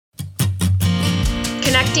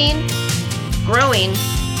connecting, growing,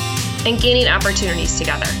 and gaining opportunities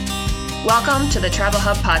together. Welcome to the Tribal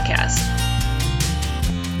Hub Podcast.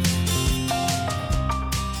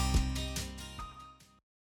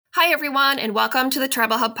 Hi, everyone, and welcome to the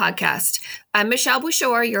Tribal Hub Podcast. I'm Michelle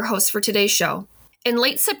Bouchard, your host for today's show. In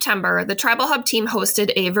late September, the Tribal Hub team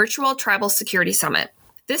hosted a virtual Tribal Security Summit.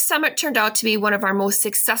 This summit turned out to be one of our most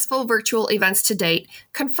successful virtual events to date,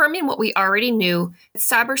 confirming what we already knew, that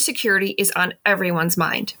cybersecurity is on everyone's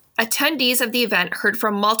mind. Attendees of the event heard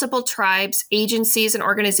from multiple tribes, agencies, and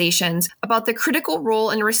organizations about the critical role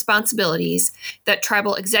and responsibilities that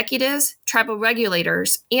tribal executives, tribal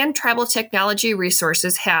regulators, and tribal technology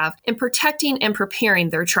resources have in protecting and preparing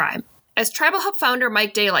their tribe. As Tribal Hub founder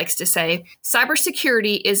Mike Day likes to say,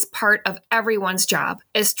 cybersecurity is part of everyone's job,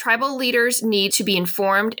 as tribal leaders need to be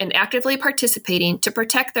informed and actively participating to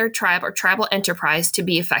protect their tribe or tribal enterprise to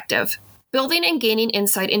be effective. Building and gaining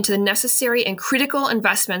insight into the necessary and critical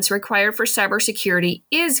investments required for cybersecurity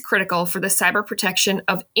is critical for the cyber protection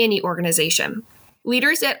of any organization.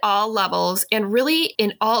 Leaders at all levels and really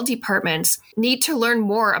in all departments need to learn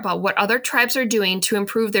more about what other tribes are doing to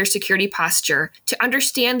improve their security posture, to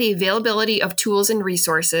understand the availability of tools and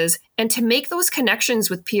resources, and to make those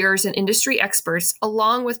connections with peers and industry experts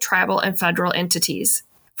along with tribal and federal entities.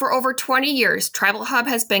 For over 20 years, Tribal Hub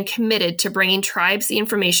has been committed to bringing tribes the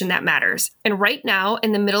information that matters. And right now,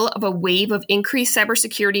 in the middle of a wave of increased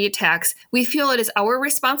cybersecurity attacks, we feel it is our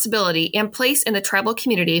responsibility and place in the tribal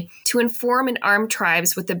community to inform and arm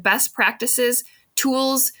tribes with the best practices,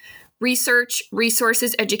 tools, research,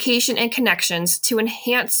 resources, education, and connections to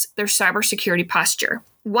enhance their cybersecurity posture.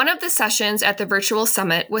 One of the sessions at the virtual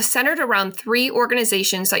summit was centered around 3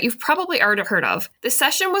 organizations that you've probably already heard of. The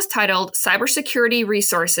session was titled Cybersecurity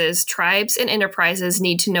Resources Tribes and Enterprises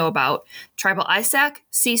Need to Know About, Tribal ISAC,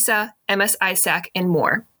 CISA, MS-ISAC, and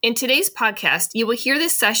more. In today's podcast, you will hear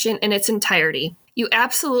this session in its entirety. You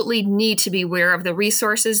absolutely need to be aware of the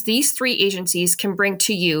resources these 3 agencies can bring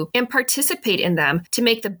to you and participate in them to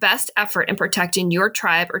make the best effort in protecting your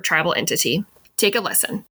tribe or tribal entity. Take a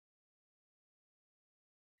listen.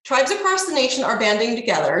 Tribes across the nation are banding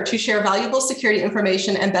together to share valuable security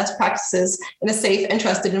information and best practices in a safe and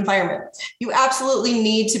trusted environment. You absolutely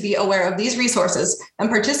need to be aware of these resources and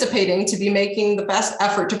participating to be making the best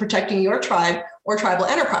effort to protecting your tribe or tribal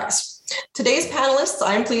enterprise. Today's panelists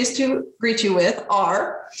I'm pleased to greet you with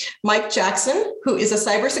are Mike Jackson, who is a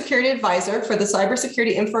cybersecurity advisor for the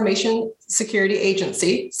Cybersecurity Information Security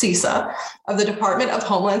Agency, CISA, of the Department of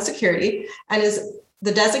Homeland Security, and is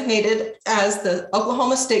designated as the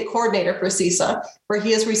Oklahoma State Coordinator for CISA, where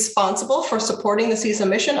he is responsible for supporting the CISA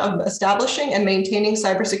mission of establishing and maintaining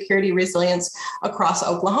cybersecurity resilience across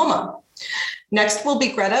Oklahoma. Next will be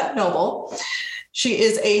Greta Noble. She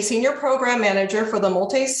is a Senior Program Manager for the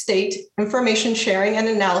Multi-State Information Sharing and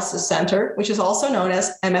Analysis Center, which is also known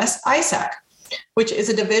as MS-ISAC, which is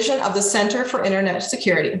a division of the Center for Internet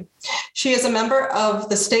Security. She is a member of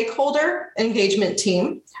the Stakeholder Engagement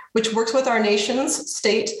Team, which works with our nation's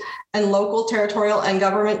state and local, territorial, and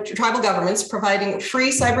tribal governments, providing free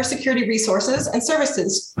cybersecurity resources and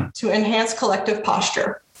services to enhance collective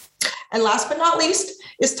posture. And last but not least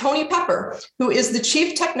is Tony Pepper, who is the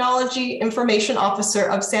Chief Technology Information Officer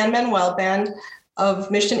of San Manuel Band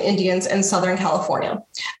of Mission Indians in Southern California.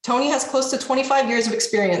 Tony has close to 25 years of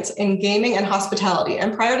experience in gaming and hospitality,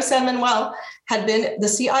 and prior to San Manuel, had been the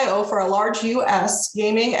CIO for a large U.S.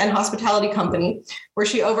 gaming and hospitality company, where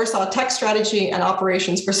she oversaw tech strategy and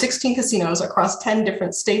operations for 16 casinos across 10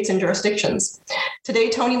 different states and jurisdictions. Today,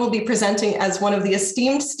 Tony will be presenting as one of the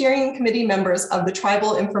esteemed steering committee members of the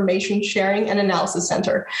Tribal Information Sharing and Analysis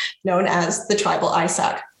Center, known as the Tribal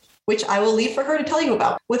ISAC, which I will leave for her to tell you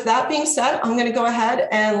about. With that being said, I'm going to go ahead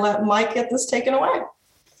and let Mike get this taken away.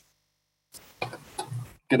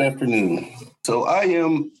 Good afternoon. So I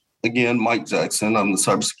am, again, Mike Jackson. I'm the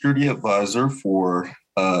cybersecurity advisor for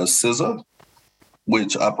CISA,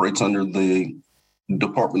 which operates under the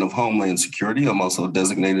Department of Homeland Security. I'm also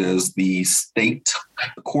designated as the state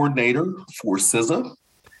coordinator for CISA.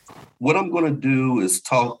 What I'm going to do is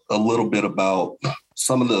talk a little bit about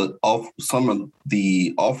some of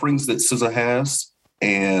the offerings that CISA has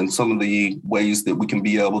and some of the ways that we can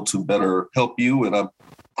be able to better help you. And I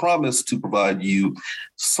promise to provide you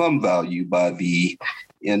some value by the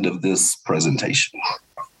end of this presentation.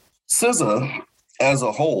 CISA as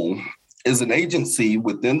a whole is an agency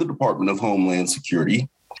within the Department of Homeland Security,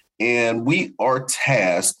 and we are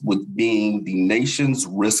tasked with being the nation's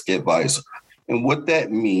risk advisor. And what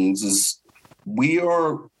that means is we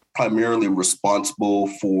are primarily responsible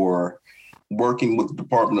for working with the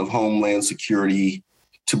Department of Homeland Security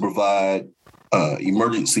to provide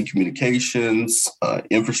emergency communications,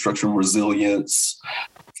 infrastructure resilience,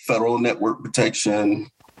 federal network protection,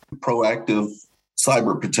 proactive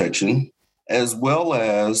cyber protection, as well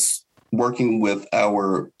as working with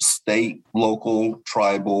our state, local,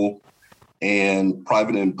 tribal, and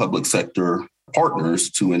private and public sector partners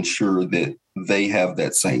to ensure that they have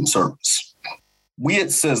that same service. We at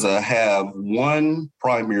CISA have one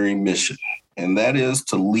primary mission, and that is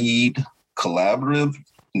to lead collaborative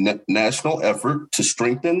national effort to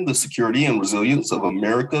strengthen the security and resilience of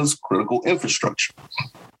America's critical infrastructure.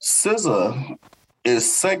 CISA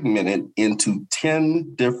is segmented into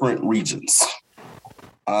 10 different regions.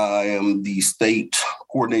 I am the state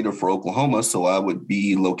coordinator for Oklahoma, so I would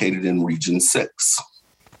be located in Region 6.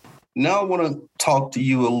 Now I want to talk to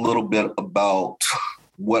you a little bit about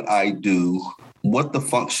what I do, what the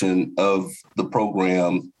function of the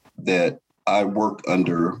program that I work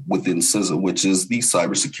under within CISA, which is the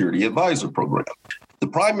Cybersecurity Advisor Program. The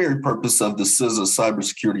primary purpose of the CISA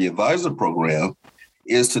Cybersecurity Advisor Program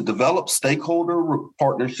is to develop stakeholder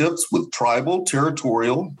partnerships with tribal,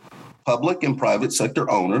 territorial, public, and private sector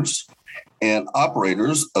owners and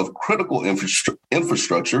operators of critical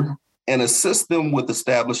infrastructure and assist them with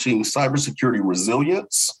establishing cybersecurity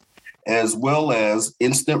resilience as well as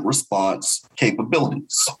instant response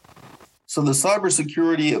capabilities. So the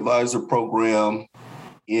Cybersecurity Advisor Program,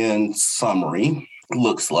 in summary,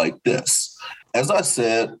 looks like this. As I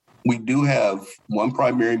said, we do have one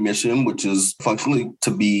primary mission, which is functionally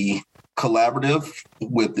to be collaborative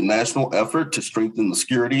with the national effort to strengthen the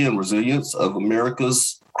security and resilience of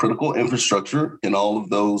America's critical infrastructure in all of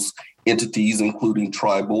those entities, including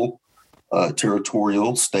tribal,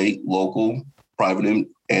 territorial, state, local, private,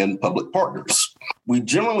 and public partners. We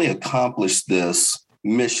generally accomplish this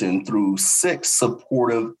mission through 6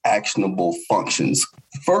 supportive, actionable functions.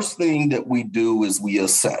 The first thing that we do is we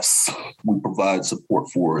assess. We provide support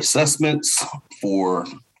for assessments, for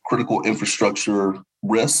critical infrastructure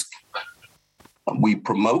risk. We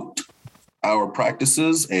promote our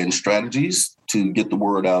practices and strategies to get the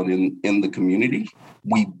word out in the community.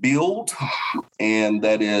 We build, and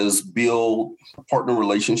that is build partner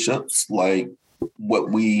relationships like what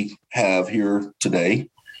we have here today,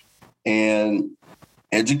 and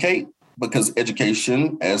educate, because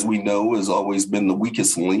education, as we know, has always been the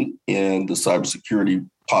weakest link in the cybersecurity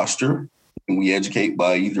posture. And we educate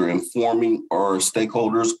by either informing our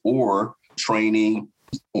stakeholders or training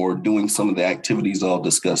or doing some of the activities I'll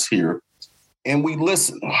discuss here. And we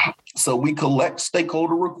listen. So we collect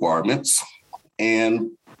stakeholder requirements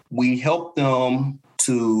and we help them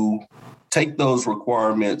to take those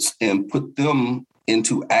requirements and put them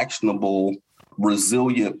into actionable,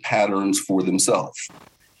 resilient patterns for themselves.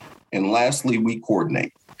 And lastly, we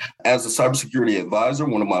coordinate. As a cybersecurity advisor,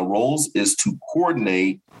 one of my roles is to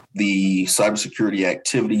coordinate the cybersecurity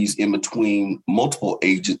activities in between multiple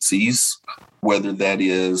agencies, whether that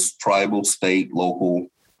is tribal, state, local,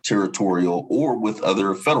 territorial, or with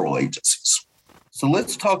other federal agencies. So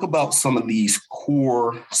let's talk about some of these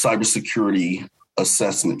core cybersecurity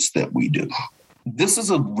assessments that we do. This is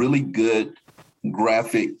a really good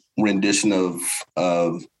graphic rendition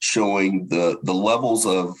of showing the levels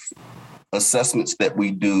of assessments that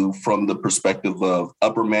we do from the perspective of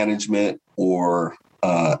upper management or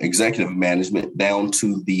executive management down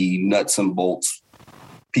to the nuts and bolts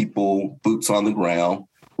people, boots on the ground,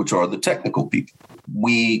 which are the technical people.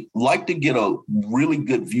 We like to get a really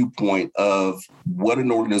good viewpoint of what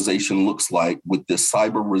an organization looks like with this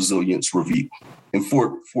cyber resilience review. And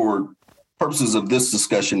for purposes of this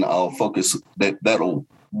discussion, I'll focus that'll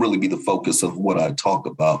really be the focus of what I talk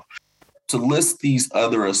about. To list these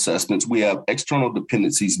other assessments, we have external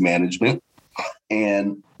dependencies management.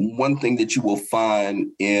 And one thing that you will find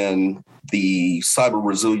in the cyber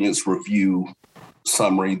resilience review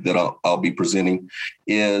summary that I'll be presenting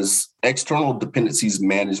is external dependencies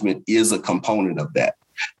management is a component of that.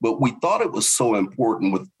 But we thought it was so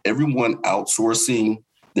important with everyone outsourcing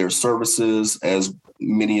their services, as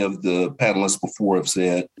many of the panelists before have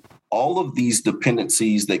said, all of these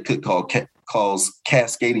dependencies that could cause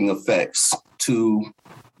cascading effects, to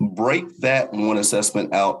break that one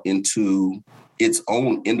assessment out into its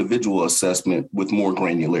own individual assessment with more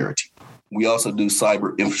granularity. We also do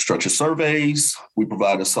cyber infrastructure surveys. We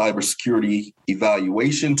provide a cybersecurity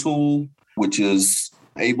evaluation tool, which is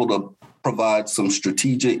able to provide some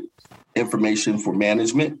strategic information for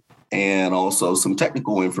management and also some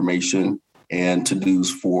technical information and to-dos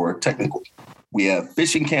for technical. We have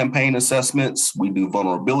phishing campaign assessments. We do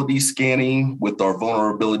vulnerability scanning with our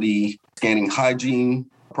vulnerability scanning hygiene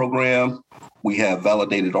program. We have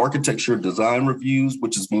validated architecture design reviews,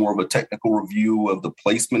 which is more of a technical review of the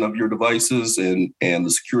placement of your devices and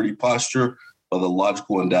the security posture of the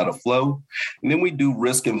logical and data flow. And then we do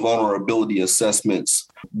risk and vulnerability assessments,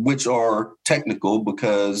 which are technical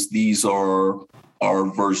because these are our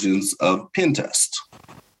versions of pen test.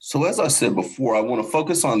 So as I said before, I want to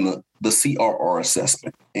focus on the CRR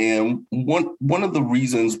assessment. And one of the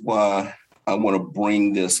reasons why I want to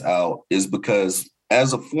bring this out is because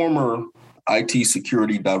as a former IT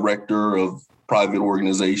security director of private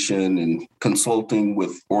organization and consulting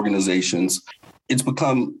with organizations, it's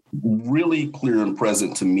become really clear and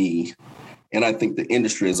present to me, and I think the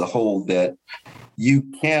industry as a whole, that you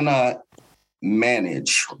cannot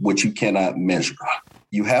manage what you cannot measure.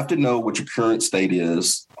 You have to know what your current state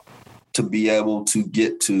is to be able to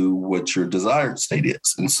get to what your desired state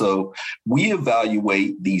is. And so we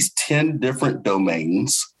evaluate these 10 different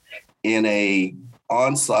domains in a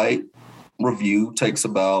on-site review, takes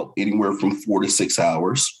about anywhere from 4 to 6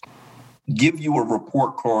 hours, give you a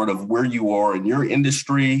report card of where you are in your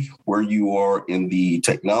industry, where you are in the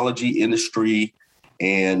technology industry,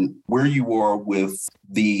 and where you are with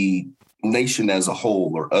the nation as a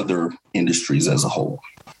whole or other industries as a whole.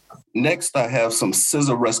 Next, I have some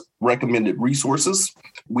CISA recommended resources.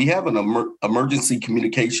 We have an emergency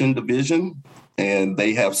communication division, and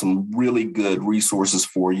they have some really good resources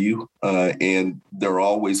for you, and they're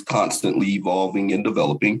always constantly evolving and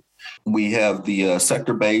developing. We have the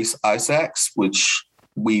sector-based ISACs, which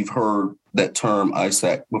we've heard that term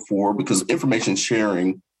ISAC before because information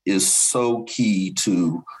sharing is so key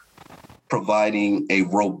to providing a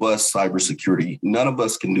robust cybersecurity. None of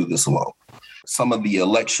us can do this alone. Some of the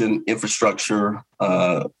election infrastructure,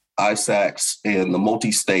 ISACs, and the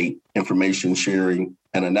multi-state information sharing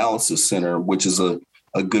and analysis center, which is a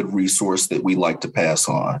good resource that we like to pass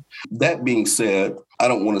on. That being said, I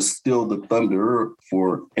don't want to steal the thunder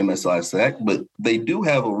for MSISAC, but they do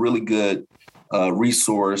have a really good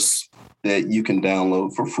resource that you can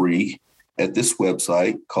download for free at this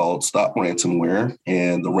website called Stop Ransomware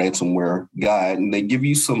and the Ransomware Guide. And they give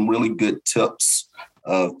you some really good tips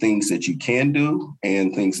of things that you can do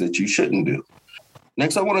and things that you shouldn't do.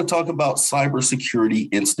 Next, I want to talk about cybersecurity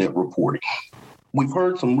incident reporting. We've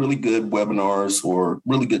heard some really good webinars or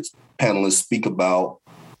really good panelists speak about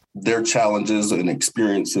their challenges and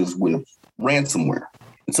experiences with ransomware.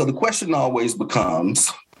 And so the question always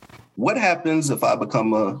becomes, what happens if I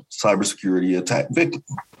become a cybersecurity attack victim?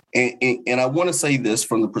 And I want to say this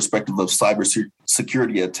from the perspective of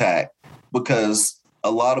cybersecurity attack, because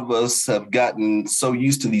a lot of us have gotten so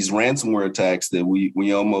used to these ransomware attacks that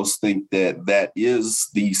we almost think that is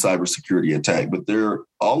the cybersecurity attack. But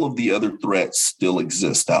all of the other threats still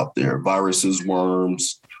exist out there: viruses,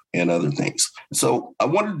 worms, and other things. So I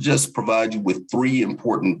wanted to just provide you with 3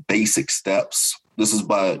 important basic steps. This is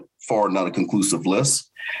by far not a conclusive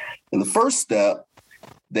list. And the first step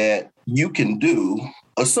that you can do,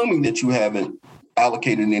 assuming that you haven't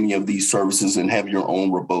allocated any of these services and have your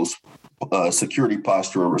own robust security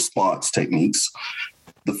posture or response techniques,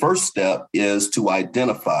 the first step is to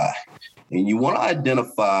identify. And you want to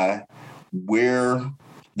identify where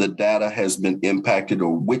the data has been impacted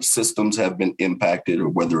or which systems have been impacted, or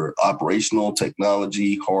whether operational,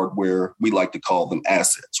 technology, hardware, we like to call them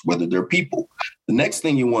assets, whether they're people. The next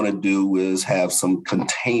thing you want to do is have some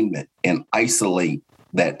containment and isolate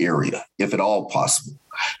that area, if at all possible.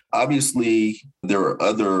 Obviously, there are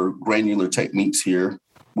other granular techniques here.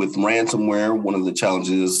 With ransomware, one of the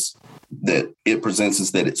challenges that it presents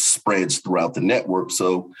is that it spreads throughout the network.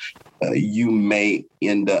 So you may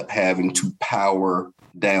end up having to power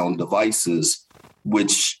down devices,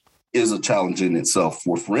 which is a challenge in itself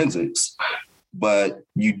for forensics. But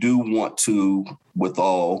you do want to,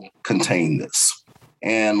 withal, contain this.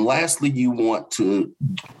 And lastly, you want to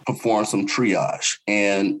perform some triage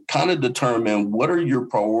and kind of determine what are your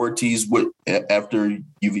priorities after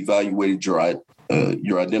you've evaluated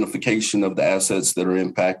your identification of the assets that are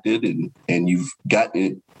impacted and you've gotten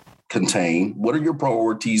it contained. What are your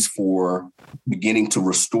priorities for beginning to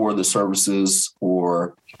restore the services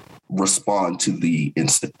or respond to the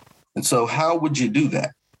incident? And so how would you do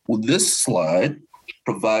that? Well, this slide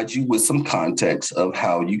provides you with some context of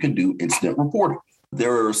how you can do incident reporting.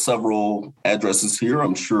 There are several addresses here.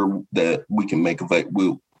 I'm sure that we can make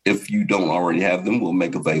available. If you don't already have them, we'll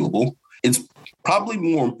make available. It's probably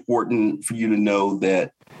more important for you to know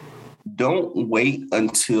that don't wait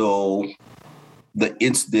until the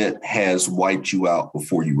incident has wiped you out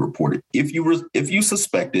before you report it. If you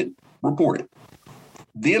suspect it, report it.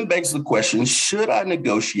 Then begs the question, should I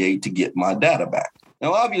negotiate to get my data back?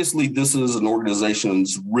 Now, obviously, this is an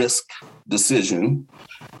organization's risk decision.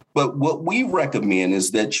 But what we recommend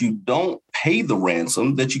is that you don't pay the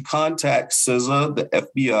ransom, that you contact CISA, the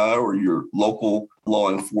FBI, or your local law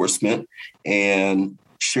enforcement and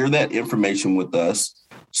share that information with us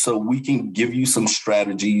so we can give you some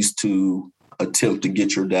strategies to attempt to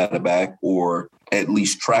get your data back or at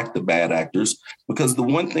least track the bad actors. Because the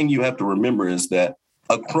one thing you have to remember is that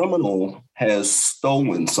a criminal has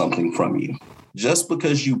stolen something from you. Just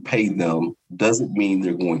because you pay them doesn't mean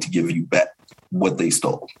they're going to give you back what they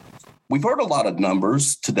stole. We've heard a lot of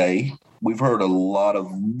numbers today. We've heard a lot of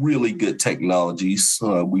really good technologies.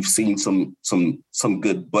 We've seen some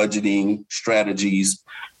good budgeting strategies.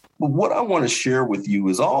 But what I want to share with you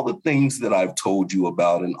is all the things that I've told you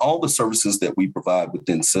about and all the services that we provide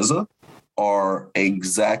within CISA are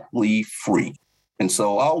exactly free. And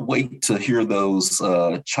so I'll wait to hear those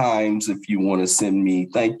chimes if you want to send me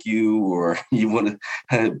thank you or you want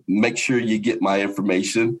to make sure you get my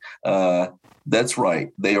information. That's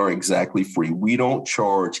right. They are exactly free. We don't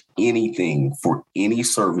charge anything for any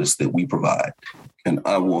service that we provide. And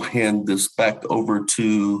I will hand this back over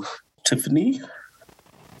to Tiffany.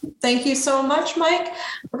 Thank you so much, Mike.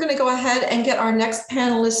 We're going to go ahead and get our next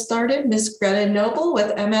panelist started, Ms. Greta Noble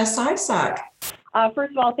with MS-ISAC.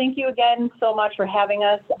 First of all, thank you again so much for having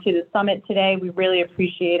us to the summit today. We really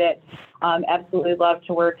appreciate it. Absolutely love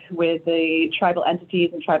to work with the tribal entities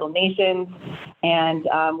and tribal nations. And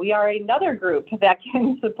we are another group that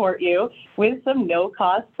can support you with some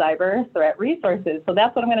no-cost cyber threat resources. So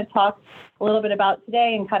that's what I'm going to talk a little bit about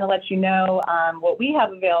today and kind of let you know what we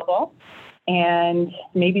have available and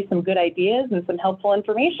maybe some good ideas and some helpful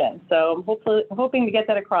information. So hoping to get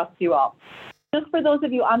that across to you all. Just for those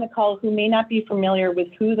of you on the call who may not be familiar with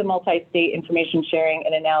who the Multi-State Information Sharing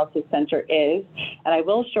and Analysis Center is, and I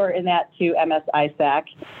will shorten that to MS-ISAC.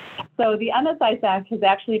 So the MS-ISAC has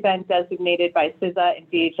actually been designated by CISA and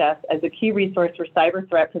DHS as a key resource for cyber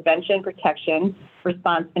threat prevention, protection,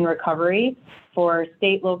 response, and recovery for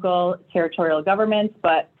state, local, territorial governments,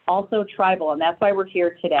 but also tribal, and that's why we're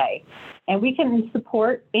here today. And we can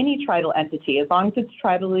support any tribal entity as long as it's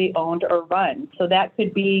tribally owned or run. So that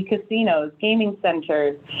could be casinos, gaming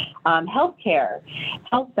centers, healthcare,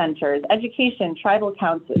 health centers, education, tribal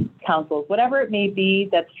councils, whatever it may be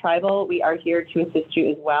that's tribal, we are here to assist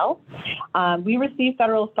you as well. We receive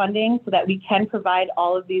federal funding so that we can provide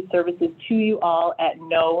all of these services to you all at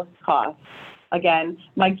no cost. Again,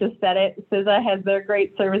 Mike just said it, CISA has their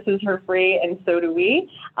great services for free, and so do we.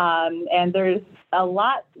 And there's a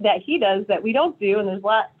lot that he does that we don't do, and there's a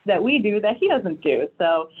lot that we do that he doesn't do.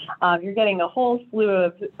 So you're getting a whole slew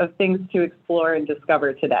of things to explore and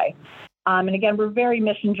discover today. And again, we're very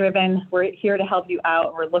mission-driven. We're here to help you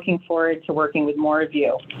out. We're looking forward to working with more of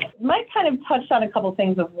you. Mike kind of touched on a couple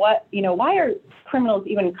things of why are criminals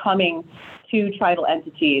even coming to tribal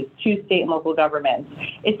entities, to state and local governments?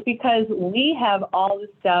 It's because we have all the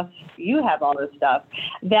stuff, you have all the stuff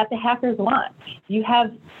that the hackers want. You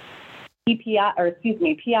have PII,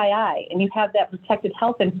 and you have that protected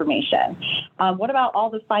health information. What about all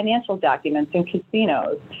the financial documents in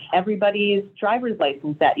casinos? Everybody's driver's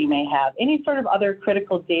license that you may have, any sort of other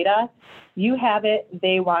critical data, you have it,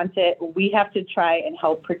 they want it. We have to try and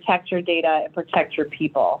help protect your data and protect your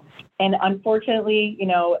people. And unfortunately,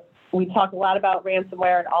 we talk a lot about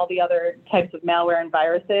ransomware and all the other types of malware and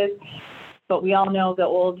viruses, but we all know the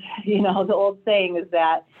old saying is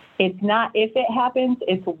that it's not if it happens,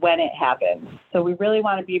 it's when it happens. So we really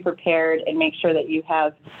want to be prepared and make sure that you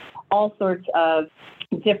have all sorts of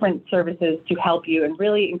different services to help you and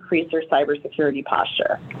really increase your cybersecurity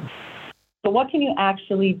posture. So what can you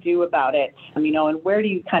actually do about it, and where do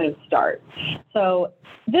you kind of start? So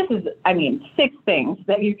this is, 6 things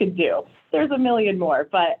that you could do. There's a million more,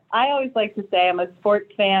 but I always like to say I'm a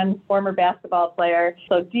sports fan, former basketball player.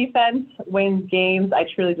 So defense wins games. I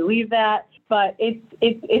truly believe that, but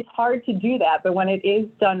it's hard to do that. But when it is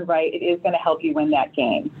done right, it is going to help you win that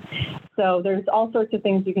game. So there's all sorts of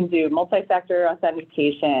things you can do: multi-factor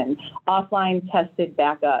authentication, offline tested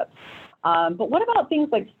backups. But what about things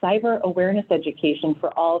like cyber awareness education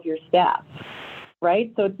for all of your staff?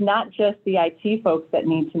 Right? So it's not just the IT folks that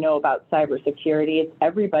need to know about cybersecurity. It's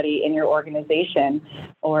everybody in your organization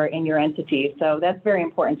or in your entity. So that's very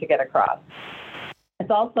important to get across.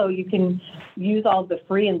 It's also, you can use all the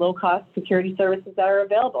free and low-cost security services that are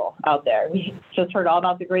available out there. We just heard all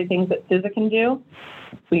about the great things that CISA can do.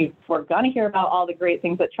 We're going to hear about all the great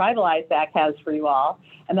things that Tribal ISAC has for you all.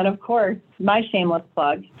 And then, of course, my shameless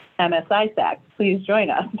plug, MS-ISAC. Please join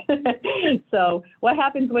us. So what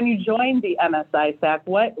happens when you join the MS-ISAC?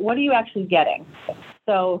 What are you actually getting?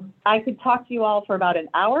 So I could talk to you all for about an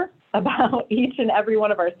hour about each and every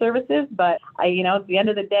one of our services, but it's the end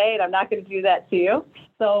of the day and I'm not going to do that to you.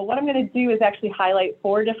 So what I'm going to do is actually highlight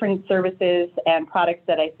 4 different services and products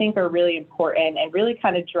that I think are really important and really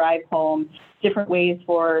kind of drive home different ways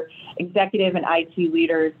for executive and IT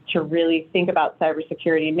leaders to really think about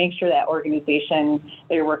cybersecurity and make sure that organization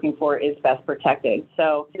that you're working for is best protected.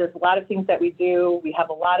 So there's a lot of things that we do. We have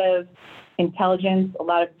a lot of intelligence, a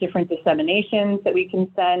lot of different disseminations that we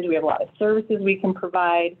can send. We have a lot of services we can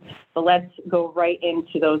provide. So let's go right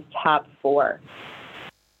into those top 4.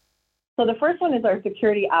 So the first one is our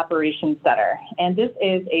Security Operations Center, and this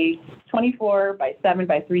is a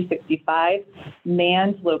 24/7/365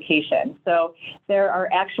 manned location. So there are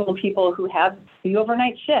actual people who have the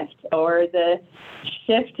overnight shift or the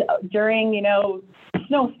shift during,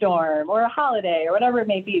 snowstorm or a holiday or whatever it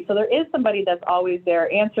may be. So there is somebody that's always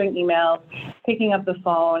there answering emails, picking up the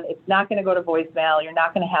phone. It's not going to go to voicemail. You're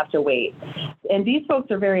not going to have to wait. And these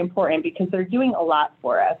folks are very important because they're doing a lot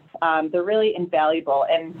for us. They're really invaluable.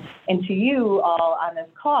 And to you all on this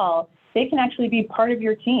call, they can actually be part of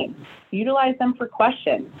your team. Utilize them for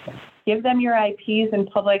questions. Give them your IPs and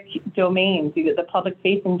public domains, the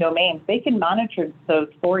public-facing domains. They can monitor those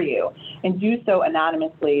for you and do so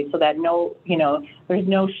anonymously so that there's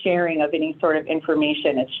no sharing of any sort of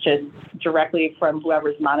information. It's just directly from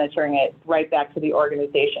whoever's monitoring it right back to the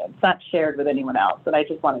organization. It's not shared with anyone else, and I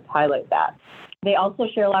just wanted to highlight that. They also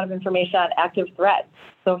share a lot of information on active threats.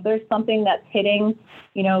 So if there's something that's hitting,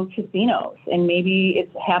 casinos, and maybe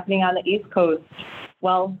it's happening on the East Coast,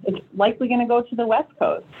 well, it's likely going to go to the West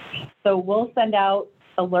Coast. So we'll send out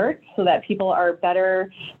alerts so that people are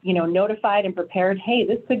better, notified and prepared. Hey,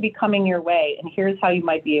 this could be coming your way, and here's how you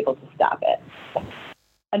might be able to stop it.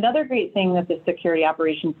 Another great thing that the Security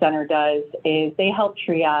Operations Center does is they help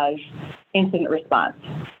triage incident response.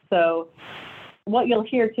 So what you'll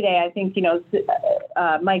hear today, I think,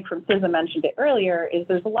 Mike from CISA mentioned it earlier, is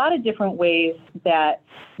there's a lot of different ways that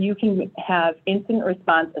you can have incident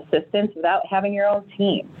response assistance without having your own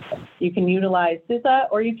team. You can utilize CISA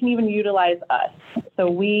or you can even utilize us. So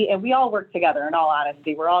we all work together, in all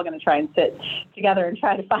honesty. We're all going to try and sit together and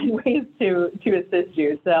try to find ways to assist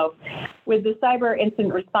you. So with the Cyber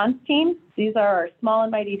Incident Response Team, these are our small and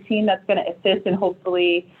mighty team that's going to assist and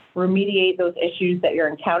hopefully remediate those issues that you're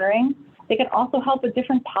encountering. They can also help with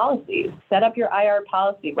different policies. Set up your IR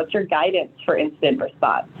policy. What's your guidance for incident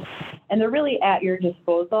response? And they're really at your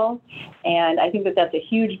disposal. And I think that that's a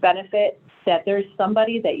huge benefit, that there's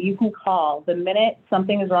somebody that you can call the minute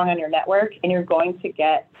something is wrong on your network and you're going to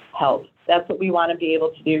get help. That's what we want to be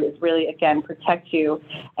able to do, is really, again, protect you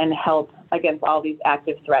and help against all these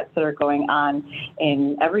active threats that are going on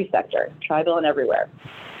in every sector, tribal and everywhere.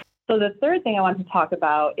 So the third thing I want to talk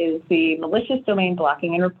about is the malicious domain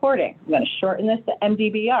blocking and reporting. I'm going to shorten this to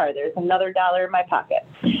MDBR. There's another dollar in my pocket.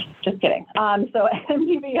 Just kidding. So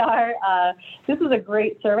MDBR, this is a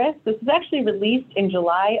great service. This was actually released in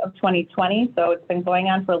July of 2020, so it's been going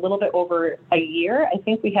on for a little bit over a year. I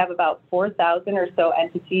think we have about 4,000 or so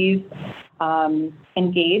entities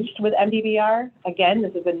engaged with MDBR. Again,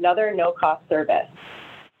 this is another no-cost service.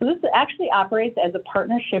 So this actually operates as a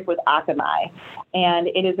partnership with Akamai, and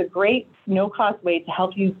it is a great no-cost way to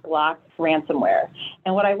help you block ransomware.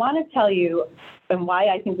 And what I want to tell you, and why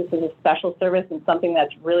I think this is a special service and something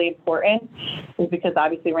that's really important, is because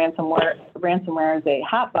obviously ransomware is a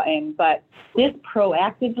hot button, but this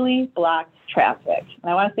proactively blocks traffic.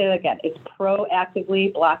 And I want to say that again, it's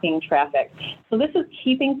proactively blocking traffic. So this is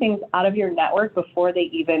keeping things out of your network before they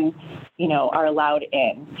even, are allowed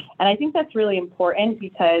in. And I think that's really important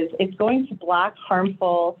because it's going to block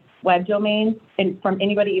harmful web domains from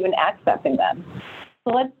anybody even accessing them.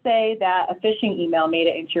 So let's say that a phishing email made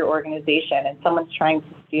it into your organization and someone's trying to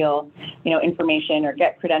steal, information or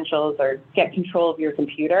get credentials or get control of your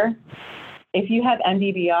computer. If you have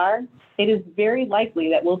MDBR, it is very likely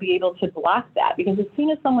that we'll be able to block that, because as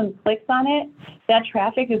soon as someone clicks on it, that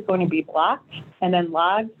traffic is going to be blocked and then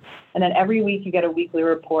logged. And then every week you get a weekly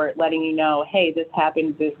report letting you know, hey, this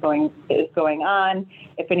happened, this is going on.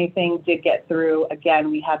 If anything did get through,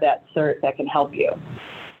 again, we have that cert that can help you.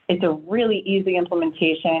 It's a really easy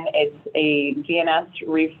implementation. It's a DNS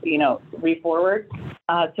reforward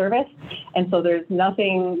service. And so there's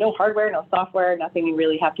nothing, no hardware, no software, nothing you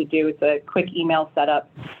really have to do. It's a quick email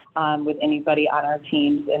setup with anybody on our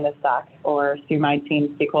teams in the SOC or through my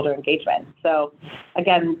team stakeholder engagement. So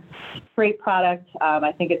again, great product.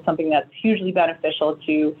 I think it's something that's hugely beneficial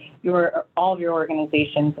to all of your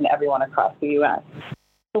organizations and everyone across the U.S.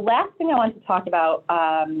 The last thing I want to talk about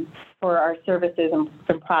for our services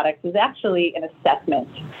and products is actually an assessment.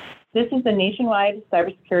 This is the nationwide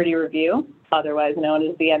cybersecurity review. otherwise known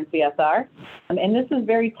as the NCSR. And this is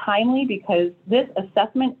very timely because this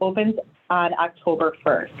assessment opens on October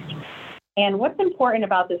 1st. And what's important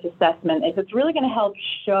about this assessment is it's really going to help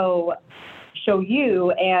show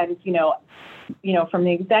you and, from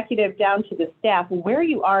the executive down to the staff, where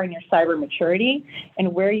you are in your cyber maturity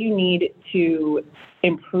and where you need to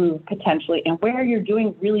improve potentially and where you're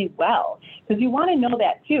doing really well. Because you want to know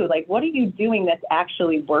that too. Like, what are you doing that's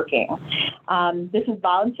actually working? This is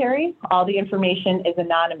voluntary. All the information is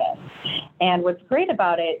anonymous. And what's great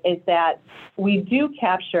about it is that we do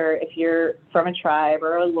capture if you're from a tribe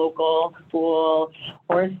or a local school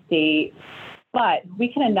or a state, but we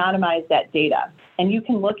can anonymize that data. And you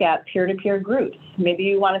can look at peer-to-peer groups. Maybe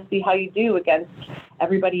you want to see how you do against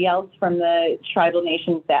everybody else from the tribal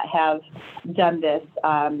nations that have done this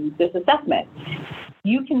assessment.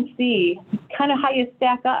 You can see kind of how you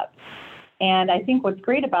stack up. And I think what's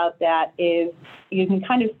great about that is you can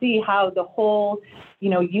kind of see how the whole,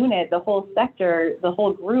 unit, the whole sector, the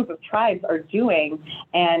whole group of tribes are doing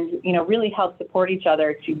and, really help support each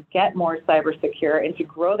other to get more cyber secure and to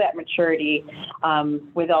grow that maturity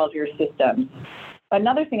with all of your systems.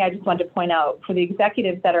 Another thing I just wanted to point out for the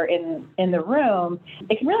executives that are in the room,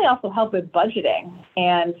 it can really also help with budgeting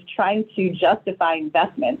and trying to justify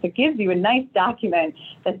investments. It gives you a nice document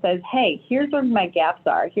that says, hey, here's where my gaps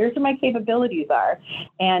are, here's where my capabilities are,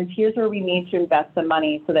 and here's where we need to invest some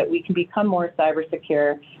money so that we can become more cyber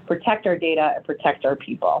secure, protect our data, and protect our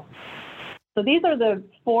people. So these are the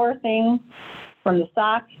 4 things from the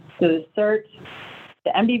SOC to the CERT,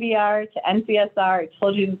 to MBBR, to NCSR. I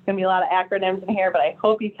told you there's going to be a lot of acronyms in here, but I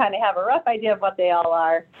hope you kind of have a rough idea of what they all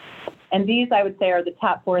are. And these, I would say, are the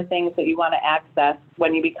top 4 things that you want to access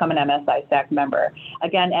when you become an MSISAC member.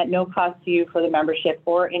 Again, at no cost to you for the membership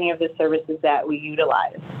or any of the services that we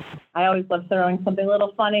utilize. I always love throwing something a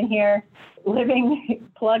little fun in here. Living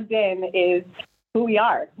plugged in is who we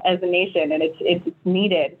are as a nation, and it's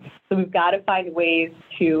needed. So we've got to find ways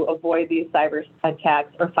to avoid these cyber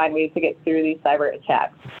attacks or find ways to get through these cyber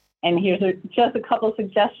attacks. And here's just a couple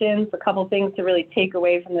suggestions, a couple things to really take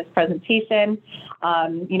away from this presentation.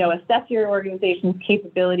 Assess your organization's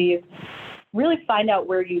capabilities. Really find out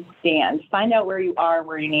where you stand. Find out where you are,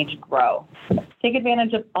 where you need to grow. Take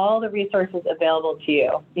advantage of all the resources available to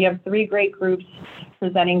you. You have 3 great groups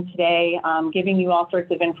presenting today, giving you all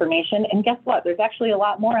sorts of information. And guess what? There's actually a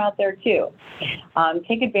lot more out there too.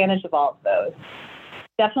 Take advantage of all of those.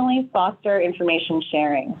 Definitely foster information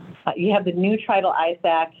sharing. You have the new Tribal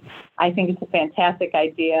ISAC. I think it's a fantastic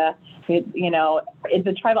idea.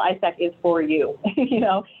 The Tribal ISAC is for you.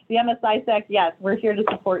 The MSISAC, yes, we're here to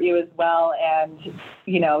support you as well and,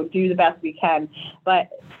 do the best we can. But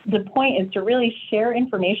the point is to really share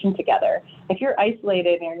information together. If you're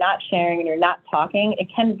isolated and you're not sharing and you're not talking, it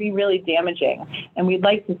can be really damaging. And we'd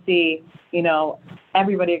like to see,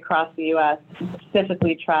 everybody across the U.S.,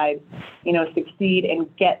 specifically tribes, succeed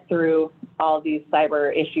and get through all these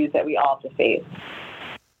cyber issues that we all have to face.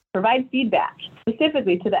 Provide feedback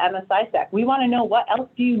specifically to the MSISAC. We want to know, what else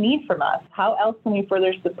do you need from us? How else can we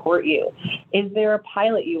further support you? Is there a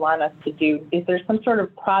pilot you want us to do? Is there some sort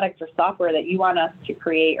of product or software that you want us to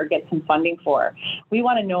create or get some funding for? We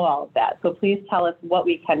want to know all of that. So please tell us what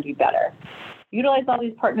we can do better. Utilize all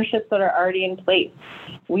these partnerships that are already in place.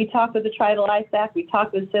 We talk with the Tribal ISAC, we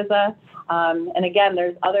talk with CISA, and again,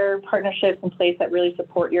 there's other partnerships in place that really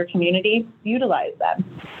support your community. Utilize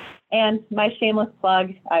them. And my shameless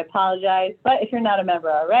plug, I apologize, but if you're not a member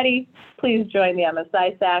already, please join the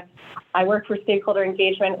MSISAC. I work for stakeholder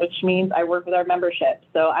engagement, which means I work with our membership.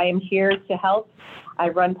 So I am here to help. I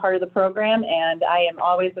run part of the program, and I am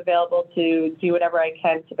always available to do whatever I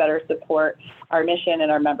can to better support our mission and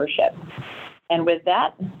our membership. And with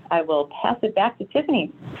that, I will pass it back to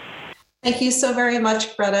Tiffany. Thank you so very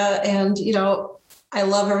much, Greta. And, I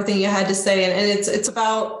love everything you had to say. And it's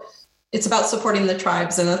about supporting the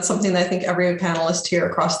tribes. And that's something that I think every panelist here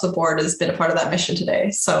across the board has been a part of that mission today.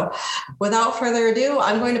 So without further ado,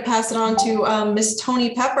 I'm going to pass it on to Ms.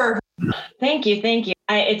 Toni Pepper. Thank you.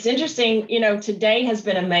 It's interesting, today has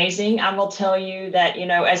been amazing. I will tell you that,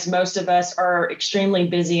 as most of us are extremely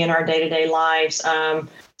busy in our day-to-day lives,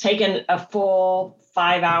 taking a full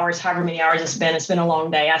 5 hours, however many hours it's been a long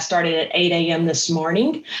day. I started at 8 a.m. this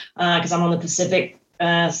morning because I'm on the Pacific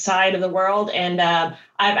side of the world. And I've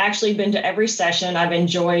actually been to every session. I've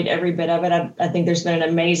enjoyed every bit of it. I think there's been an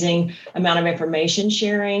amazing amount of information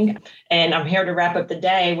sharing. And I'm here to wrap up the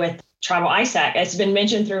day with Tribal ISAC. It's been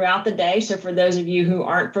mentioned throughout the day. So for those of you who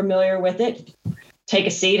aren't familiar with it, take a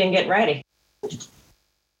seat and get ready.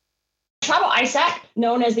 Tribal ISAC,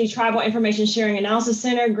 known as the Tribal Information Sharing Analysis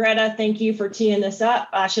Center. Greta, thank you for teeing this up.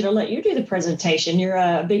 I should have let you do the presentation. You're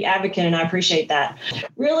a big advocate, and I appreciate that.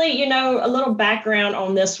 Really, a little background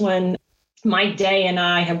on this one. Mike Day and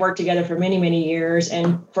I have worked together for many, many years.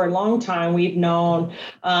 And for a long time, we've known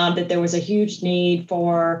that there was a huge need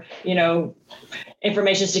for,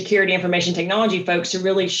 information security, information technology folks to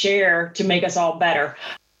really share to make us all better.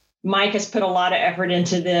 Mike has put a lot of effort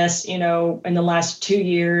into this, in the last 2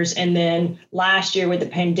 years. And then last year with the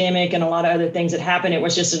pandemic and a lot of other things that happened, it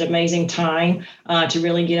was just an amazing time to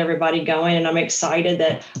really get everybody going. And I'm excited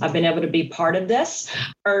that I've been able to be part of this.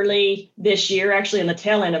 Early this year, actually in the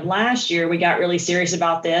tail end of last year, we got really serious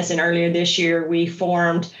about this. And earlier this year, we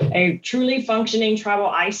formed a truly functioning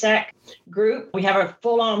Tribal ISAC group. We have a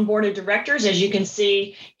full-on board of directors, as you can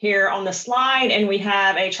see here on the slide, and we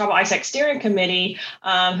have a Tribal ISAC steering committee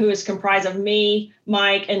who is comprised of me,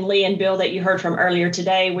 Mike, and Lee and Bill that you heard from earlier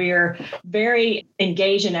today. We are very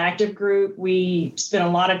engaged and active group. We spend a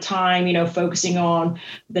lot of time, focusing on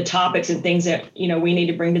the topics and things that, we need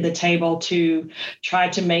to bring to the table to try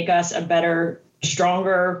to make us a better,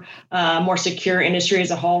 stronger, more secure industry as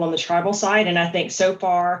a whole on the tribal side. And I think so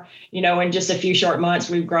far, in just a few short months,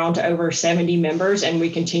 we've grown to over 70 members, and we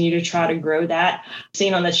continue to try to grow that.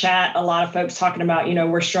 Seen on the chat, a lot of folks talking about,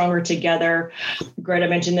 we're stronger together. Greta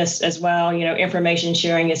mentioned this as well. Information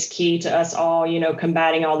sharing is key to us all,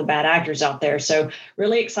 combating all the bad actors out there. So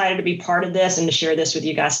really excited to be part of this and to share this with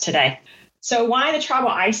you guys today. So why the Tribal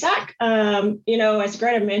ISAC? As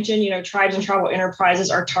Greta mentioned, tribes and tribal enterprises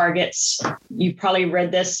are targets. You've probably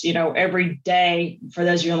read this, every day. For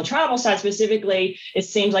those of you on the tribal side specifically, it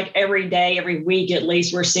seems like every day, every week at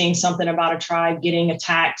least, we're seeing something about a tribe getting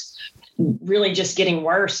attacked, really just getting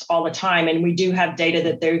worse all the time. And we do have data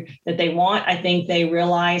that they want. I think they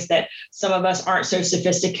realize that some of us aren't so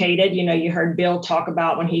sophisticated. You heard Bill talk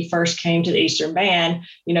about when he first came to the Eastern Band,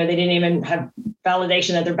 they didn't even have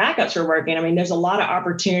validation that their backups were working. I mean, there's a lot of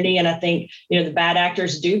opportunity. And I think, the bad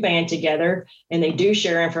actors do band together and they do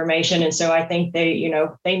share information. And so I think they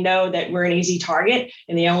know that we're an easy target.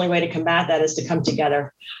 And the only way to combat that is to come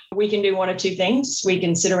together. We can do one of two things. We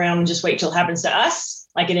can sit around and just wait till it happens to us,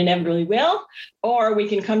 like it inevitably will, or we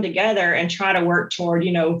can come together and try to work toward,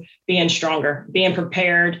 being stronger, being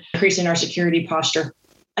prepared, increasing our security posture.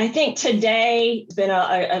 I think today has been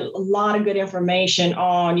a lot of good information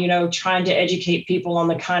on, trying to educate people on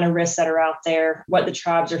the kind of risks that are out there, what the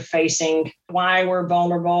tribes are facing, why we're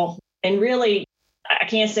vulnerable. And really, I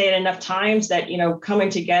can't say it enough times that, coming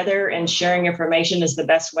together and sharing information is the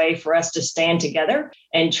best way for us to stand together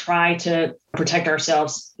and try to protect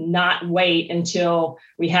ourselves, not wait until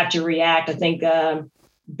we have to react. I think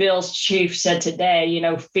Bill's chief said today,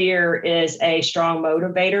 fear is a strong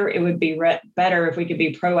motivator. It would be better if we could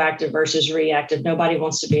be proactive versus reactive. Nobody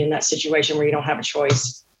wants to be in that situation where you don't have a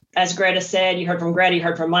choice. As Greta said, you heard from Greta, you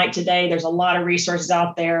heard from Mike today. There's a lot of resources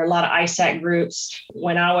out there, a lot of ISAC groups.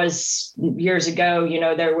 When I was years ago,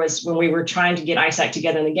 when we were trying to get ISAC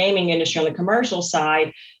together in the gaming industry on the commercial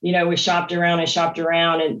side, we shopped around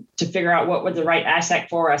and to figure out what was the right ISAC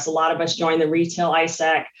for us. A lot of us joined the retail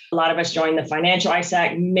ISAC. A lot of us joined the financial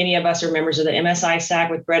ISAC. Many of us are members of the MS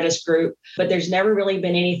ISAC with Greta's group, but there's never really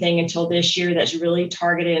been anything until this year that's really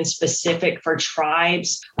targeted and specific for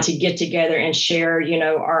tribes to get together and share,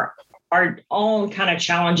 our own kind of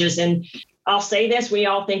challenges. And I'll say this, we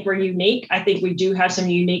all think we're unique. I think we do have some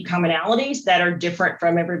unique commonalities that are different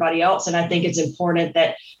from everybody else. And I think it's important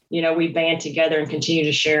that, we band together and continue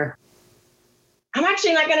to share. I'm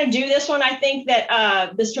actually not going to do this one. I think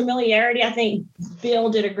that this familiarity, I think Bill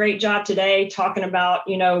did a great job today talking about,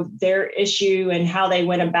 their issue and how they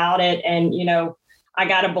went about it. And, I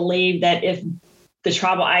got to believe that if the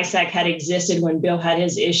Tribal ISAC had existed when Bill had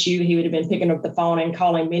his issue, he would have been picking up the phone and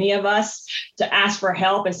calling many of us to ask for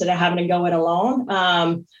help instead of having to go it alone.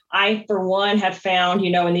 I, for one, have found,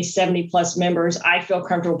 in these 70 plus members, I feel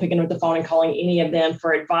comfortable picking up the phone and calling any of them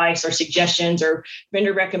for advice or suggestions or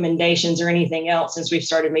vendor recommendations or anything else since we've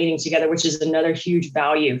started meeting together, which is another huge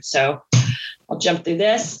value. So I'll jump through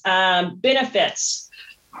this. Benefits.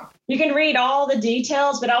 You can read all the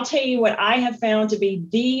details, but I'll tell you what I have found to be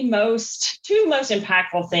the two most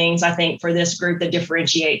impactful things, I think, for this group that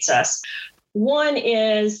differentiates us. One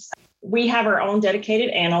is we have our own dedicated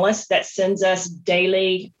analyst that sends us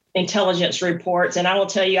daily intelligence reports. And I will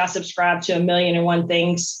tell you, I subscribe to 1,000,001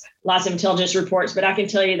 things, lots of intelligence reports, but I can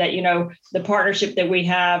tell you that, the partnership that we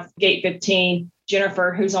have, Gate 15,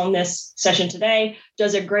 Jennifer, who's on this session today,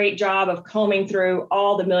 does a great job of combing through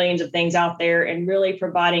all the millions of things out there and really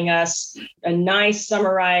providing us a nice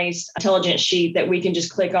summarized intelligence sheet that we can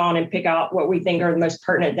just click on and pick out what we think are the most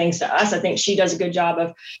pertinent things to us. I think she does a good job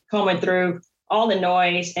of combing through all the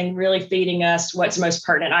noise and really feeding us what's most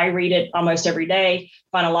pertinent. I read it almost every day,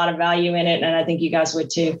 find a lot of value in it, and I think you guys would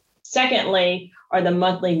too. Secondly, are the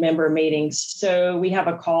monthly member meetings. So we have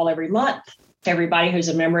a call every month. Everybody who's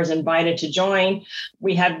a member is invited to join.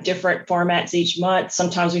 We have different formats each month.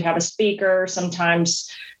 Sometimes we have a speaker.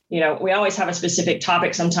 Sometimes, we always have a specific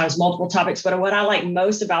topic, sometimes multiple topics. But what I like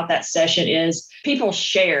most about that session is people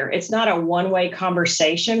share. It's not a one-way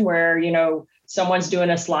conversation where, someone's doing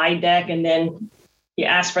a slide deck and then you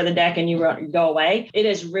ask for the deck and you go away. It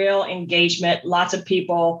is real engagement. Lots of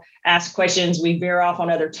people ask questions. We veer off on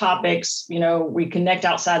other topics. We connect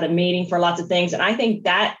outside the meeting for lots of things. And I think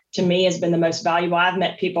that to me has been the most valuable. I've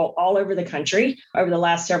met people all over the country over the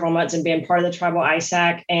last several months and being part of the Tribal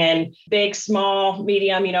ISAC, and big, small,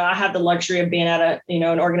 medium. I have the luxury of being at an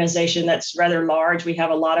organization that's rather large. We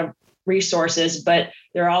have a lot of resources, but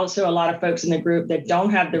there are also a lot of folks in the group that don't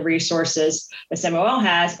have the resources that MOL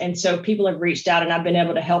has. And so people have reached out and I've been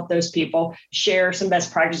able to help those people share some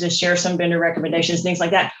best practices, share some vendor recommendations, things like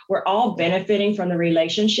that. We're all benefiting from the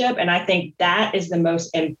relationship. And I think that is the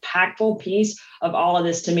most impactful piece of all of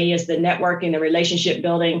this to me, is the networking, the relationship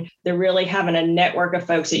building, the really having a network of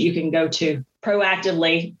folks that you can go to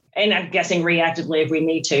proactively, and I'm guessing reactively if we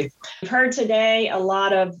need to. We've heard today a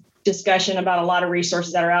lot of discussion about a lot of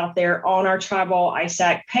resources that are out there on our Tribal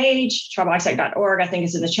ISAC page, tribalisac.org, I think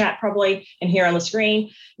is in the chat probably, and here on the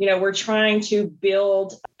screen. We're trying to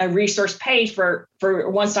build a resource page for a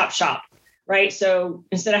one-stop shop, right? So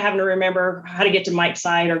instead of having to remember how to get to Mike's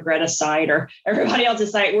site or Greta's site or everybody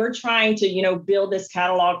else's site, we're trying to, build this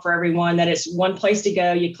catalog for everyone, that it's one place to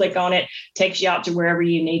go. You click on it, takes you out to wherever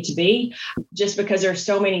you need to be, just because there's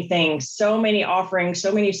so many things, so many offerings,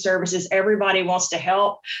 so many services. Everybody wants to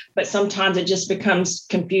help, but sometimes it just becomes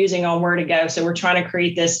confusing on where to go. So we're trying to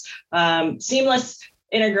create this seamless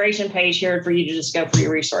integration page here for you to just go for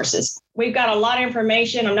your resources. We've got a lot of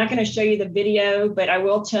information. I'm not going to show you the video, but I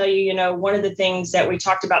will tell you, one of the things that we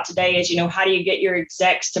talked about today is, how do you get your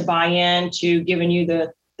execs to buy in to giving you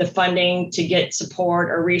the funding to get support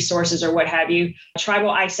or resources or what have you. Tribal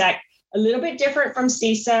ISAC, a little bit different from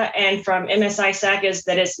CISA and from MS ISAC, is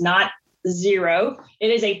that it's not zero. It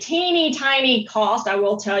is a teeny tiny cost, I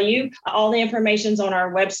will tell you. All the information's on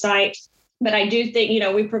our website. But I do think,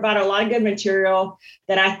 we provide a lot of good material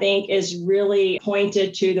that I think is really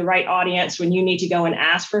pointed to the right audience when you need to go and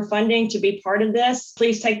ask for funding to be part of this.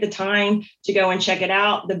 Please take the time to go and check it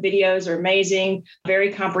out. The videos are amazing,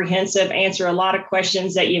 very comprehensive, answer a lot of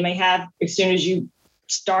questions that you may have as soon as you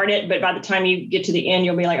start it. But by the time you get to the end,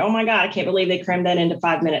 you'll be like, oh my God, I can't believe they crammed that into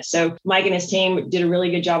 5 minutes. So Mike and his team did a really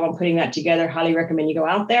good job on putting that together. Highly recommend you go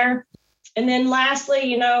out there. And then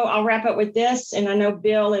lastly, I'll wrap up with this, and I know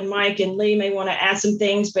Bill and Mike and Lee may want to add some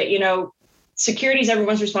things, but, security is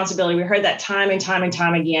everyone's responsibility. We heard that time and time and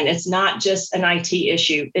time again. It's not just an IT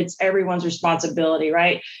issue. It's everyone's responsibility,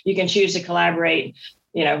 right? You can choose to collaborate,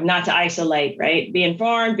 not to isolate, right? Be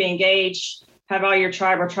informed, be engaged, have all your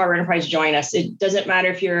tribe or tribe enterprise join us. It doesn't matter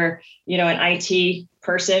if you're, an IT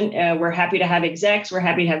person. We're happy to have execs. We're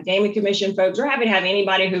happy to have gaming commission folks. We're happy to have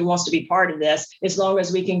anybody who wants to be part of this, as long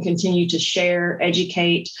as we can continue to share,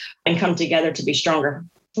 educate, and come together to be stronger.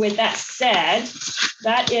 With that said,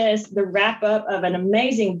 that is the wrap up of an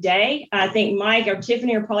amazing day. I think Mike or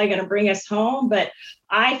Tiffany are probably going to bring us home, but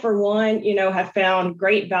I, for one, have found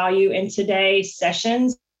great value in today's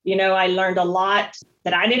sessions. I learned a lot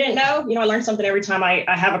that I didn't know. I learn something every time I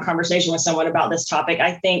have a conversation with someone about this topic.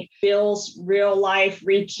 I think Bill's real life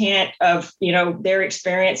recant of, their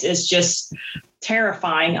experience is just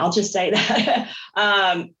terrifying. I'll just say that.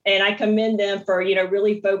 And I commend them for,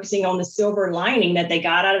 really focusing on the silver lining that they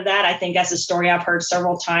got out of that. I think that's a story I've heard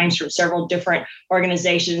several times from several different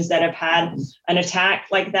organizations that have had an attack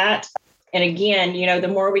like that. And again, the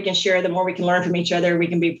more we can share, the more we can learn from each other, we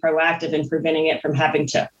can be proactive in preventing it from happening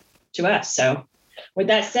to us. So with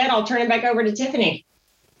that said, I'll turn it back over to Tiffany.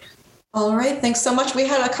 All right. Thanks so much. We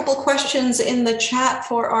had a couple questions in the chat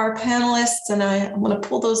for our panelists, and I want to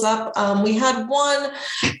pull those up. We had one,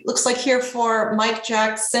 looks like here for Mike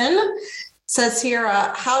Jackson. It says here,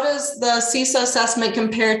 how does the CISA assessment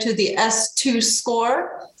compare to the S2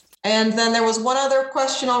 score? And then there was one other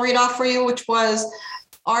question I'll read off for you, which was,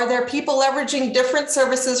 are there people leveraging different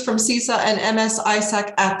services from CISA and MS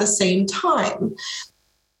ISAC at the same time?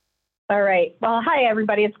 All right. Well, hi,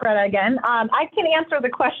 everybody. It's Greta again. I can answer the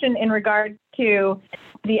question in regard to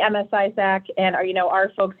the MSISAC and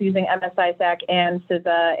are folks using MSISAC and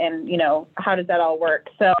CISA, and how does that all work?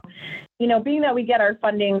 So, being that we get our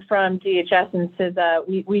funding from DHS and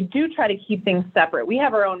CISA, we do try to keep things separate. We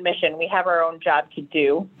have our own mission. We have our own job to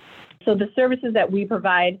do. So the services that we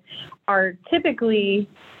provide are typically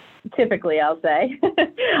I'll say,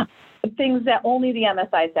 things that only the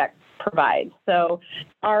MSISAC provides. So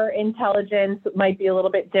our intelligence might be a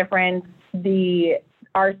little bit different.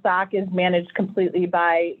 Our SOC is managed completely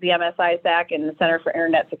by the MSISAC and the Center for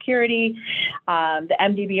Internet Security. The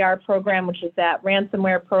MDBR program, which is that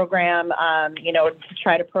ransomware program, to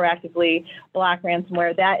try to proactively block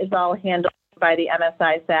ransomware, that is all handled by the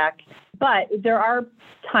MSISAC. But there are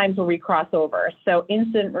times where we cross over. So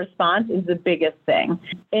incident response is the biggest thing.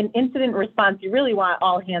 In incident response, you really want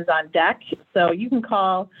all hands on deck. So you can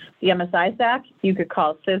call the MSISAC, you could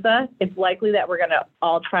call CISA. It's likely that we're going to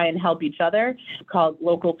all try and help each other. Call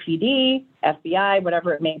local PD, FBI,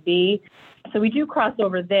 whatever it may be. So we do cross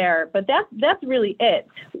over there, but that's really it.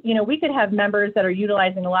 We could have members that are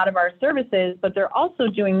utilizing a lot of our services, but they're also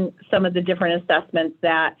doing some of the different assessments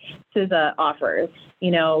that CISA offers.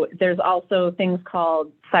 There's also things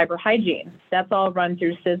called cyber hygiene. That's all run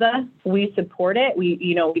through CISA. We support it.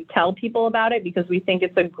 We tell people about it because we think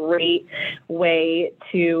it's a great way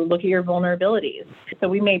to look at your vulnerabilities. So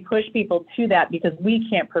we may push people to that because we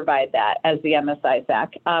can't provide that as the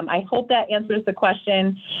MSISAC. I hope that answers the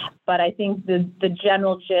question, but I think the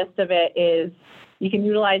general gist of it is you can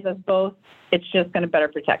utilize us both. It's just going to better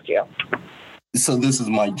protect you. So this is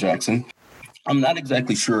Mike Jackson. I'm not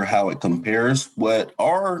exactly sure how it compares. What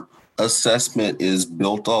our assessment is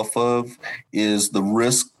built off of is the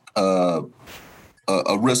risk, a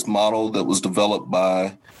risk model that was developed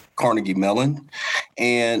by Carnegie Mellon.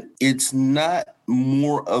 And it's not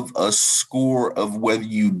more of a score of whether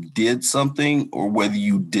you did something or whether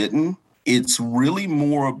you didn't. It's really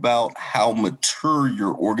more about how mature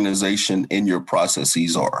your organization and your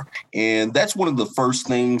processes are. And that's one of the first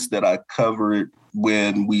things that I covered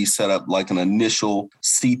when we set up like an initial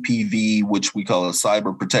CPV, which we call a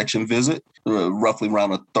cyber protection visit, roughly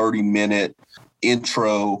around a 30-minute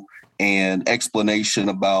intro and explanation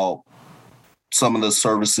about some of the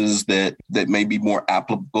services that may be more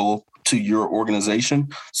applicable to your organization.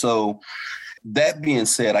 So that being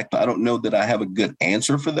said, I don't know that I have a good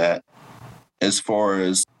answer for that as far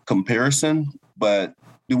as comparison, but I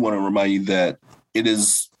do want to remind you that it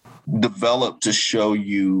is developed to show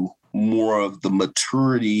you more of the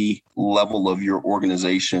maturity level of your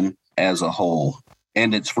organization as a whole,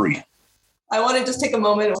 and it's free. I want to just take a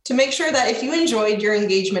moment to make sure that if you enjoyed your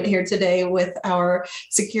engagement here today with our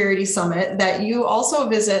Security Summit, that you also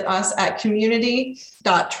visit us at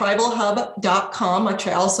community.tribalhub.com, which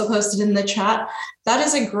I also posted in the chat. That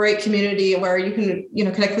is a great community where you can,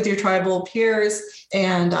 connect with your tribal peers.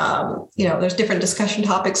 And, there's different discussion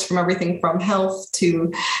topics from everything from health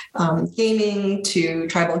to gaming to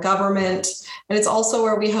tribal government. And it's also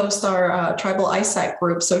where we host our tribal ISAC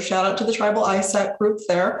group. So shout out to the tribal ISAC group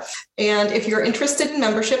there. And if you're interested in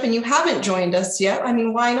membership and you haven't joined us yet,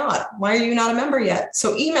 why not? Why are you not a member yet?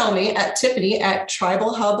 So email me at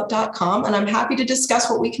tiffany@tribalhub.com, and I'm happy to discuss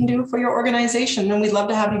what we can do for your organization. And we'd love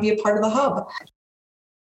to have you be a part of the hub.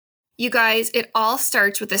 You guys, it all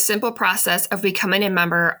starts with the simple process of becoming a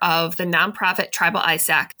member of the nonprofit Tribal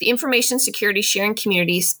ISAC, the information security sharing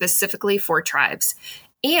community specifically for tribes,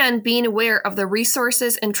 and being aware of the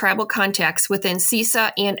resources and tribal contacts within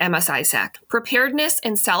CISA and MSISAC. Preparedness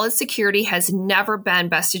and solid security has never been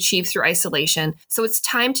best achieved through isolation, so it's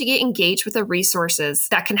time to get engaged with the resources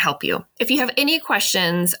that can help you. If you have any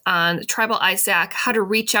questions on Tribal ISAC, how to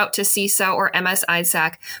reach out to CISA or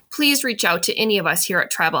MSISAC, please reach out to any of us here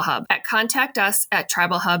at Tribal Hub at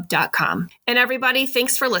contactus@tribalhub.com. And everybody,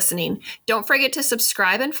 thanks for listening. Don't forget to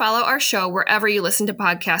subscribe and follow our show wherever you listen to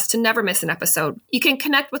podcasts to never miss an episode. You can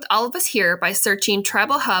connect with all of us here by searching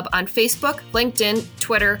Tribal Hub on Facebook, LinkedIn,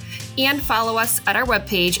 Twitter, and follow us at our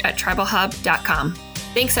webpage at tribalhub.com.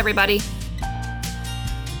 Thanks, everybody.